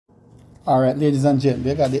All right, ladies and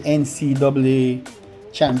gentlemen, we got the NCAA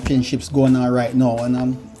championships going on right now, and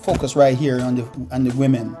I'm focused right here on the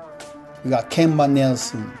women. We got Kemba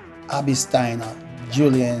Nelson, Abby Steiner,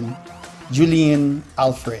 Julien,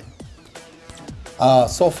 Alfred.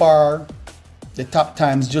 So far, the top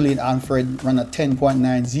times: Julien Alfred run a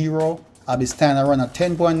 10.90, Abby Steiner run a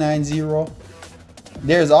 10.90.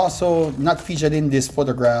 There's also not featured in this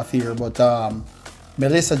photograph here, but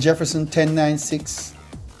Melissa Jefferson 10.96.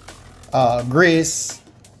 Grace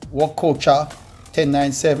Wakocha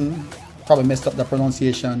 10.97, probably messed up the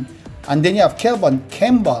pronunciation. And then you have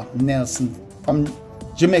Kemba Nelson from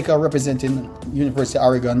Jamaica representing University of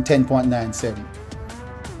Oregon 10.97.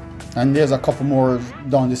 And there's a couple more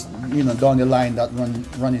down this, down the line that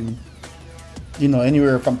running,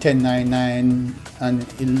 anywhere from 10.99 and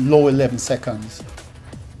in low 11 seconds.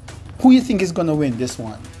 Who you think is gonna win this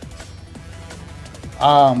one?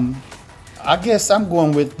 I guess I'm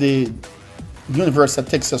going with the University of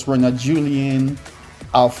Texas runner, Julien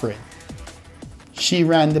Alfred. She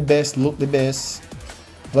ran the best, looked the best,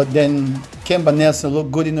 but then Kemba Nelson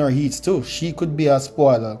looked good in her heats too. She could be a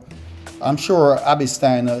spoiler. I'm sure Abby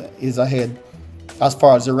Steiner is ahead as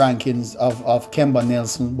far as the rankings of Kemba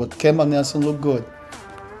Nelson, but Kemba Nelson looked good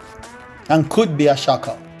and could be a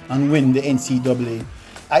shocker and win the NCAA.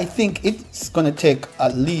 I think it's going to take,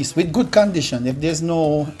 at least with good condition, if there's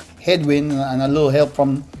no headwind and a little help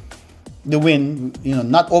from the wind,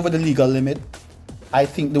 not over the legal limit, I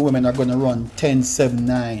think the women are going to run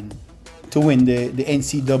 10.79 to win the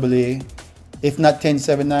NCAA. If not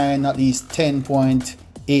 10.79, at least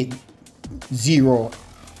 10.80.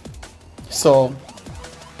 So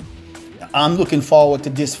I'm looking forward to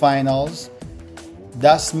this finals.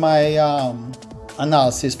 That's my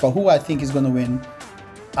analysis for who I think is going to win.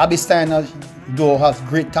 Abby Steiner, though, has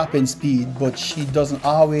great top-end speed, but she doesn't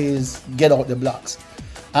always get out the blocks.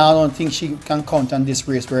 I don't think she can count on this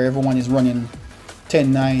race where everyone is running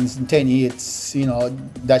 10.9s and 10.8s,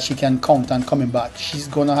 that she can count on coming back. She's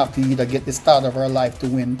going to have to either get the start of her life to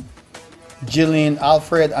win. Julien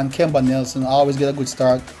Alfred and Kemba Nelson always get a good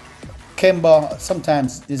start. Kemba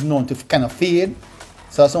sometimes is known to kind of fade,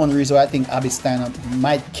 so that's the only reason why I think Abby Steiner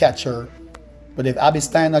might catch her. But if Abby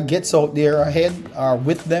Steiner gets out there ahead or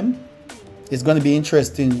with them, it's going to be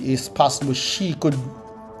interesting. It's possible she could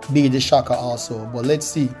be the shocker also. But let's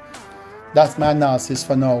see. That's my analysis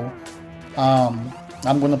for now.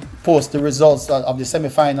 I'm going to post the results of the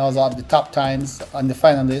semifinals, of the top times and the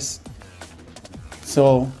finalists.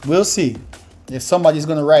 So we'll see if somebody's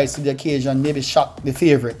going to rise to the occasion, maybe shock the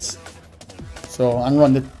favorites. So and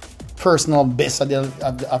run the personal best of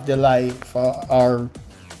their life or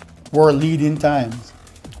world leading times.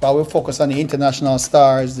 While we focus on the international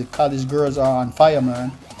stars, the college girls are on fire,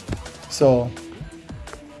 man. So,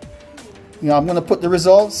 I'm going to put the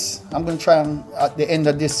results. I'm going to try and, at the end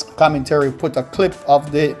of this commentary, put a clip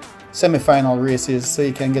of the semifinal races so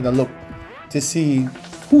you can get a look to see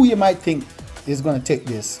who you might think is going to take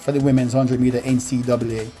this for the women's 100-meter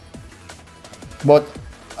NCAA. But,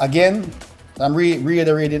 again, I'm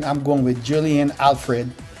reiterating, I'm going with Julien Alfred,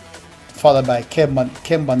 followed by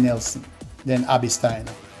Kemba Nelson, then Abby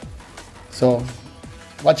Steiner. So,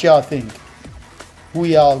 what y'all think? Who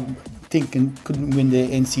y'all thinking could win the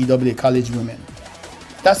NCAA college women?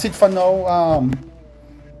 That's it for now.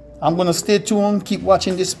 I'm going to stay tuned, keep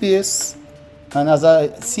watching this space, and as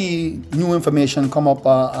I see new information come up,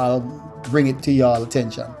 I'll bring it to y'all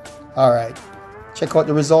attention. All right. Check out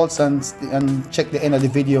the results and check the end of the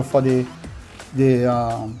video for the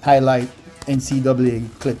highlight NCAA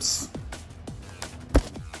clips.